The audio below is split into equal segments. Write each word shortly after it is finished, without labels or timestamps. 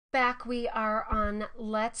Back we are on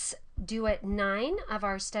Let's Do It 9 of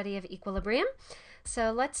our study of equilibrium.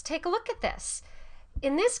 So let's take a look at this.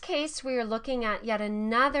 In this case, we are looking at yet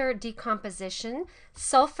another decomposition,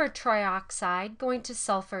 sulfur trioxide going to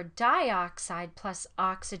sulfur dioxide plus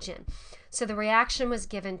oxygen. So the reaction was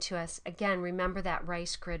given to us. Again, remember that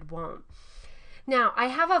rice grid won't. Now, I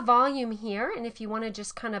have a volume here, and if you want to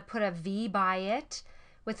just kind of put a V by it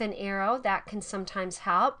with an arrow, that can sometimes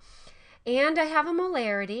help. And I have a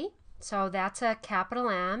molarity, so that's a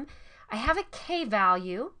capital M. I have a K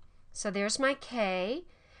value, so there's my K,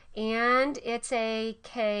 and it's a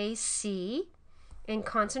Kc in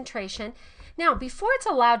concentration. Now, before it's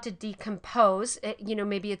allowed to decompose,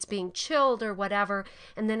 maybe it's being chilled or whatever,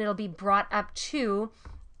 and then it'll be brought up to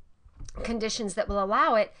conditions that will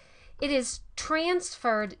allow it, it is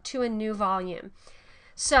transferred to a new volume.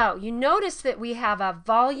 So you notice that we have a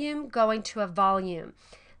volume going to a volume.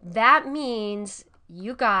 That means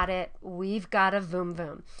you got it, we've got a voom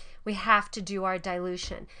voom. We have to do our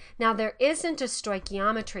dilution. Now there isn't a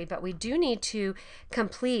stoichiometry, but we do need to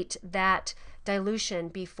complete that dilution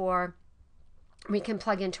before we can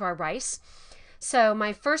plug into our rice. So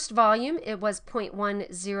my first volume, it was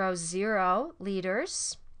 0.100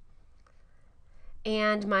 liters.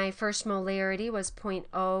 And my first molarity was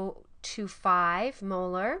 0.025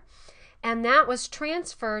 molar. And that was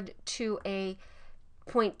transferred to a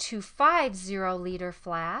 0.250 liter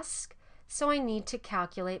flask, so I need to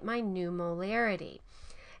calculate my new molarity.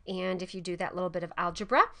 And if you do that little bit of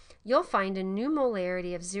algebra, you'll find a new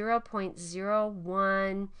molarity of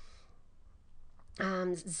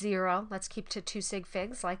 0.010. Let's keep to 2 sig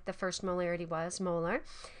figs like the first molarity was, molar.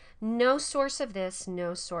 No source of this,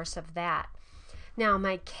 no source of that. Now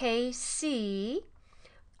my Kc,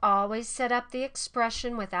 always set up the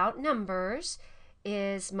expression without numbers,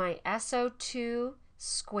 is my SO2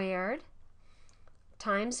 squared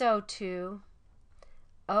times O2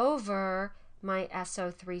 over my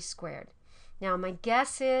SO3 squared. Now my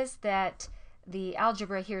guess is that the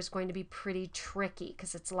algebra here is going to be pretty tricky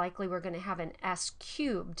because it's likely we're going to have an S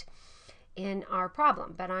cubed in our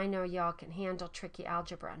problem, but I know y'all can handle tricky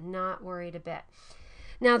algebra, not worried a bit.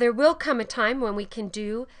 Now there will come a time when we can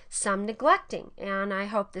do some neglecting, and I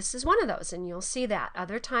hope this is one of those, and you'll see that.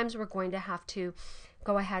 Other times we're going to have to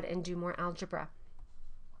go ahead and do more algebra.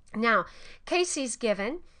 Now, Kc is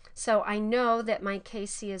given, so I know that my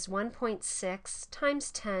Kc is 1.6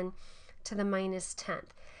 times 10 to the minus 10th.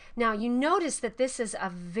 Now, you notice that this is a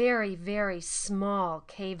very, very small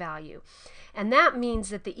K value, and that means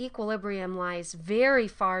that the equilibrium lies very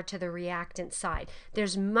far to the reactant side.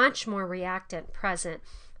 There's much more reactant present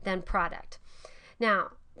than product.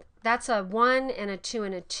 Now, that's a 1 and a 2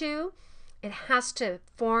 and a 2. It has to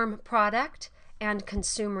form product and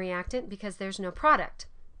consume reactant because there's no product.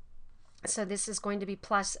 So this is going to be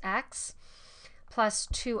plus x plus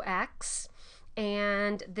 2x,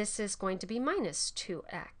 and this is going to be minus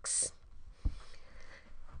 2x.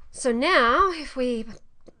 So now if we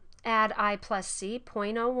add I plus c,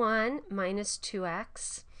 0.01 minus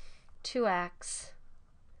 2x, 2x,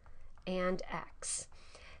 and x.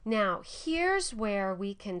 Now here's where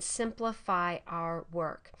we can simplify our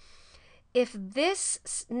work. If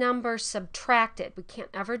this number subtracted, we can't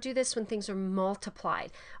ever do this when things are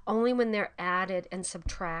multiplied, only when they're added and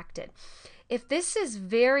subtracted. If this is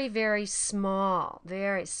very, very small,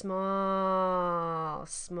 compared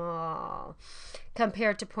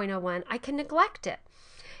to 0.01, I can neglect it.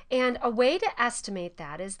 And a way to estimate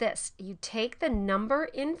that is this. You take the number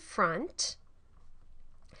in front,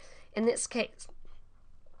 in this case,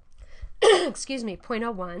 excuse me,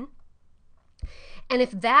 0.01, and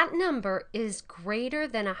if that number is greater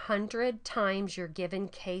than 100 times your given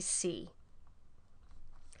Kc,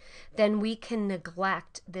 then we can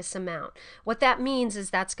neglect this amount. What that means is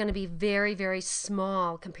that's going to be very, very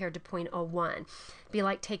small compared to 0.01. It'd be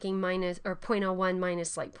like taking minus, or 0.01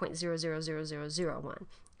 minus like 0.000001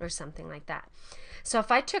 or something like that. So if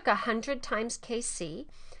I took 100 times Kc,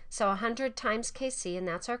 so 100 times Kc, and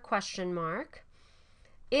that's our question mark,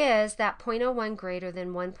 is that 0.01 greater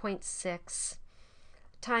than 1.6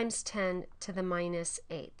 times 10 to the minus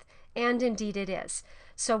 8th? And indeed it is.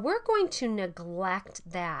 So we're going to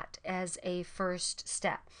neglect that as a first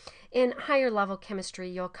step. In higher level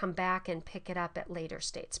chemistry, you'll come back and pick it up at later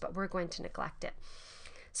states, but we're going to neglect it.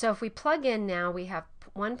 So if we plug in now, we have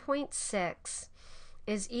 1.6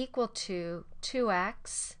 is equal to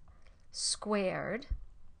 2x squared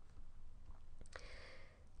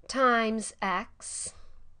times x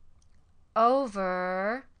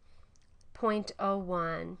over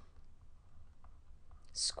 0.01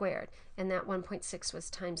 squared, and that 1.6 was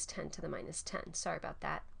times 10 to the minus 10. Sorry about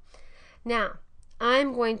that. Now,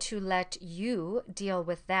 I'm going to let you deal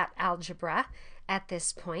with that algebra at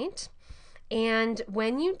this point. And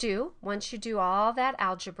when you do, once you do all that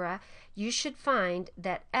algebra, you should find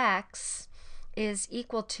that x is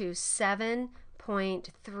equal to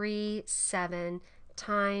 7.37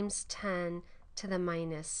 times 10 to the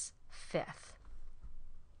minus fifth.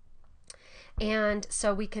 And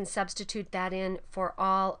so we can substitute that in for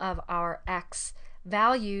all of our x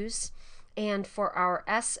values. And for our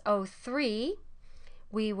SO3,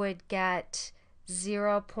 we would get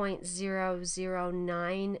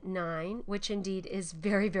 0.0099, which indeed is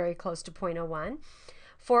very, very close to 0.01.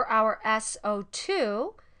 For our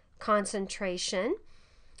SO2 concentration,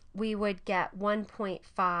 we would get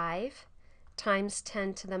 1.5 times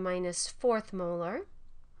 10 to the minus fourth molar.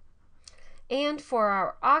 And for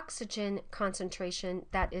our oxygen concentration,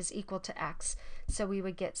 that is equal to x. So we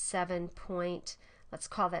would get let's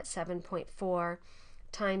call that 7.4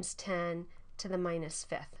 times 10 to the minus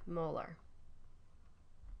fifth molar.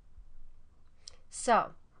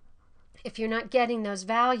 So if you're not getting those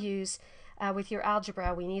values with your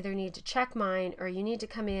algebra, we either need to check mine or you need to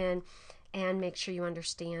come in and make sure you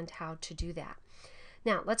understand how to do that.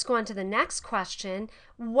 Now, let's go on to the next question.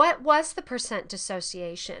 What was the percent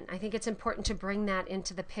dissociation? I think it's important to bring that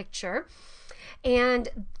into the picture. And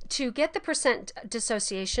to get the percent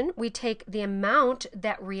dissociation, we take the amount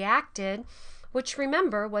that reacted, which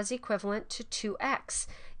remember was equivalent to 2x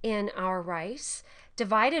in our rice,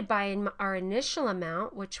 divided by our initial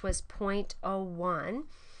amount, which was 0.01,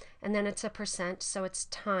 and then it's a percent, so it's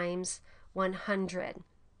times 100.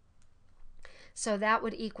 So that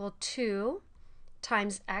would equal 2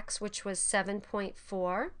 times x, which was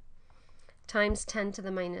 7.4, times 10 to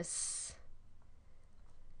the minus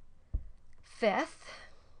fifth,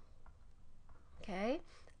 okay,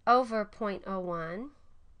 over 0.01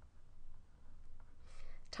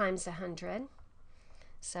 times 100.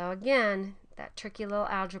 So again, that tricky little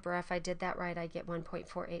algebra, if I did that right, I get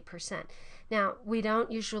 1.48%. Now, we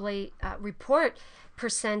don't usually report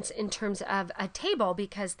percents in terms of a table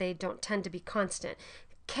because they don't tend to be constant.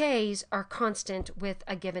 K's are constant with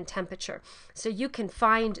a given temperature. So you can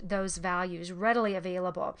find those values readily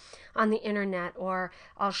available on the internet, or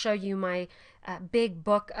I'll show you my big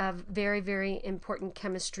book of very, very important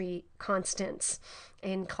chemistry constants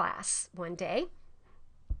in class one day.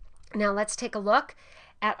 Now let's take a look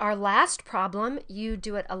at our last problem. You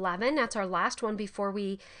do it 11. That's our last one before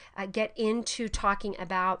we get into talking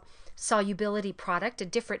about solubility product, a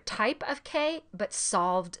different type of K, but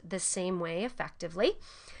solved the same way effectively.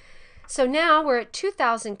 So now we're at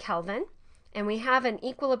 2000 Kelvin, and we have an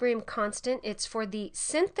equilibrium constant. It's for the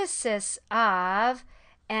synthesis of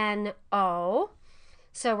NO.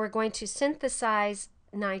 So we're going to synthesize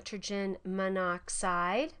nitrogen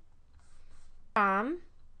monoxide from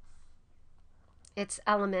its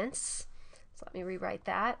elements. So let me rewrite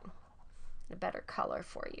that in a better color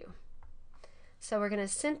for you. So we're going to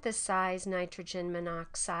synthesize nitrogen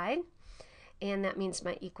monoxide, and that means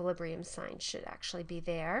my equilibrium sign should actually be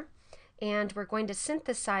there. And we're going to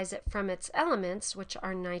synthesize it from its elements, which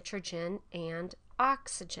are nitrogen and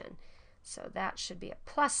oxygen. So that should be a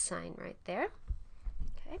plus sign right there.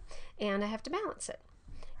 Okay, and I have to balance it.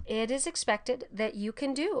 It is expected that you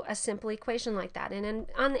can do a simple equation like that. And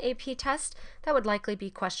on the AP test, that would likely be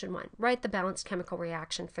question 1. Write the balanced chemical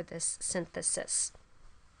reaction for this synthesis.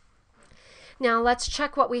 Now let's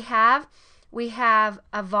check what we have. We have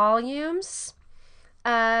volumes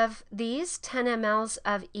of these, 10 mLs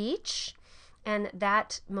of each, and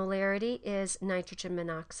that molarity is nitrogen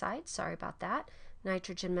monoxide. Sorry about that,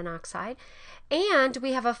 nitrogen monoxide. And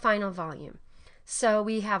we have a final volume. So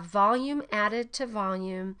we have volume added to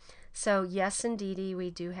volume. So yes, indeedy,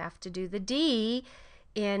 we do have to do the D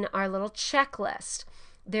in our little checklist.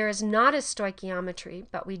 There is not a stoichiometry,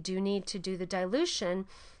 but we do need to do the dilution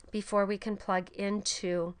before we can plug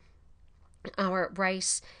into our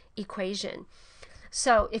rice equation.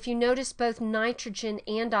 So if you notice, both nitrogen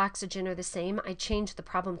and oxygen are the same. I changed the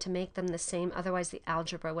problem to make them the same, otherwise the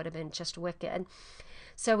algebra would have been just wicked.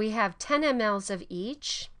 So we have 10 mLs of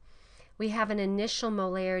each. We have an initial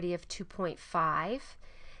molarity of 2.5,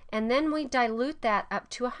 and then we dilute that up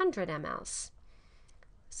to 100 mLs.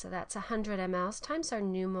 So that's 100 mLs times our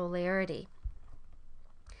new molarity.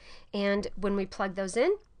 And when we plug those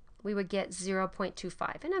in, we would get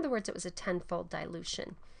 0.25. In other words, it was a 10-fold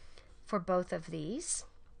dilution for both of these.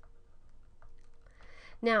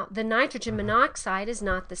 Now, the nitrogen monoxide is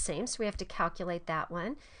not the same, so we have to calculate that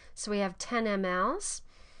one. So we have 10 mLs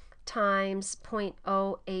times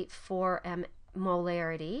 0.084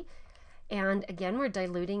 molarity. And again, we're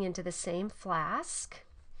diluting into the same flask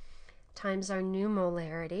times our new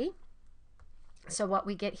molarity. So what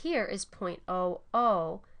we get here is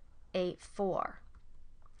 0.0084.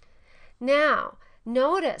 Now,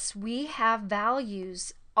 notice we have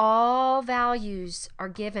values. All values are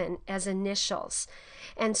given as initials.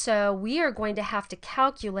 And so we are going to have to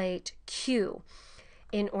calculate Q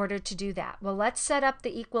in order to do that. Well, let's set up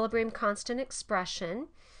the equilibrium constant expression.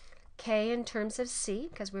 K in terms of C,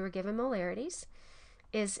 because we were given molarities,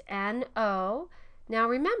 is NO. Now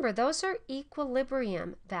remember, those are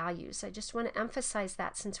equilibrium values. I just want to emphasize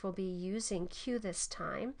that since we'll be using Q this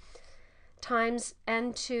time, times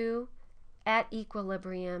N2 at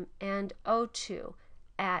equilibrium and O2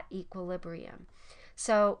 at equilibrium.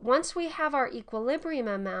 So once we have our equilibrium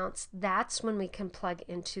amounts, that's when we can plug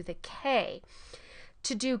into the K.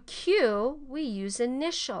 To do Q, we use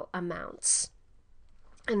initial amounts.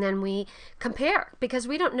 And then we compare, because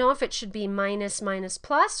we don't know if it should be minus minus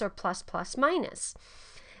plus or plus plus minus.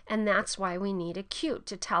 And that's why we need a Q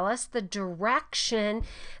to tell us the direction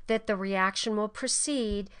that the reaction will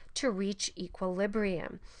proceed to reach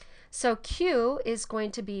equilibrium. So Q is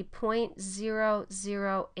going to be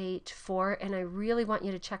 0.0084, and I really want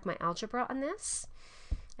you to check my algebra on this.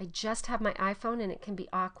 I just have my iPhone and it can be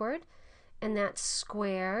awkward. And that's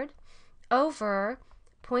squared over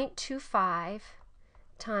 0.25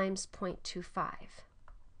 times 0.25.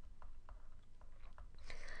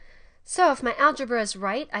 So if my algebra is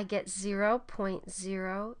right, I get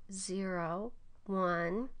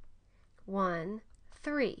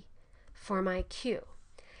 0.00113 for my Q.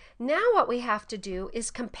 Now what we have to do is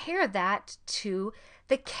compare that to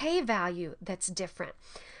the K value that's different.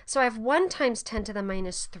 So I have 1 times 10 to the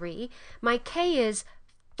minus 3. My K is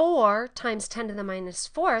 4 times 10 to the minus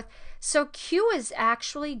 4th, so Q is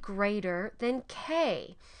actually greater than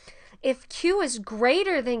K. If Q is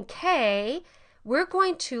greater than K, we're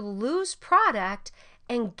going to lose product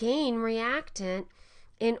and gain reactant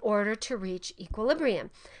in order to reach equilibrium.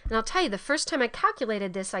 And I'll tell you, the first time I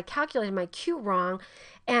calculated this, I calculated my Q wrong,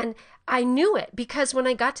 and I knew it because when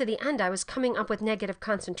I got to the end, I was coming up with negative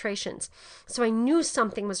concentrations. So I knew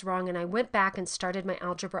something was wrong, and I went back and started my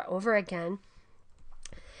algebra over again.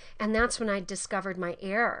 And that's when I discovered my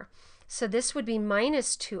error. So this would be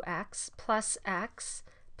minus 2x plus x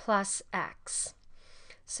plus x.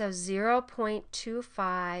 So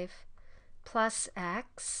 0.25 plus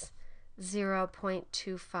x,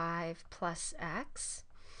 0.25 plus x.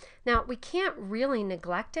 Now, we can't really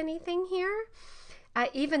neglect anything here,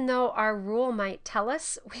 even though our rule might tell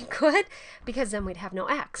us we could, because then we'd have no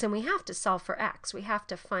x, and we have to solve for x. We have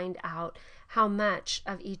to find out how much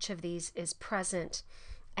of each of these is present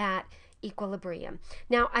at equilibrium.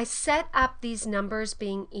 Now, I set up these numbers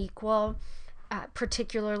being equal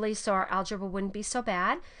particularly so our algebra wouldn't be so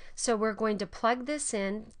bad. So we're going to plug this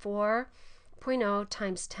in. 4.0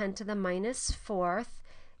 times 10 to the minus 4th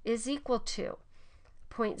is equal to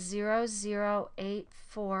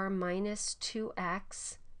 0.0084 minus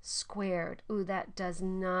 2x squared. Ooh, that does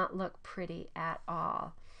not look pretty at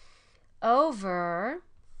all. Over,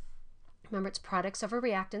 remember it's products over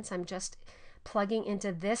reactants. I'm just plugging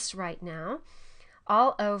into this right now.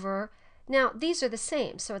 All over. Now, these are the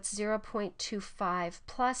same, so it's 0.25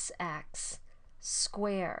 plus x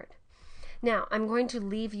squared. Now, I'm going to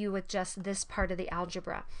leave you with just this part of the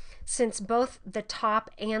algebra. Since both the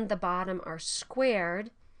top and the bottom are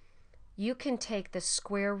squared, you can take the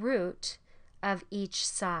square root of each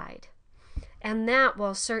side. And that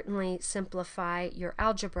will certainly simplify your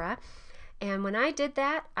algebra. And when I did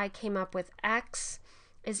that, I came up with x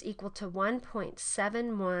is equal to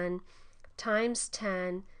 1.71 times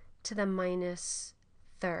 10 to the minus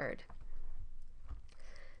 3rd.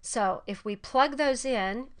 So if we plug those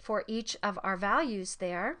in for each of our values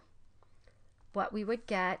there, what we would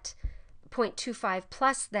get, 0.25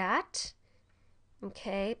 plus that,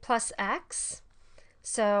 okay, plus x.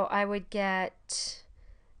 So I would get,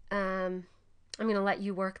 I'm going to let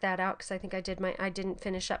you work that out because I think I didn't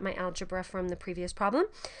finish up my algebra from the previous problem.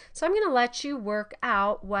 So I'm going to let you work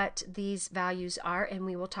out what these values are, and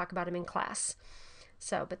we will talk about them in class.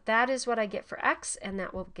 So, but that is what I get for x, and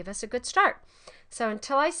that will give us a good start. So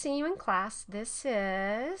until I see you in class, this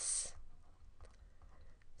is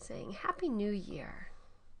saying Happy New Year.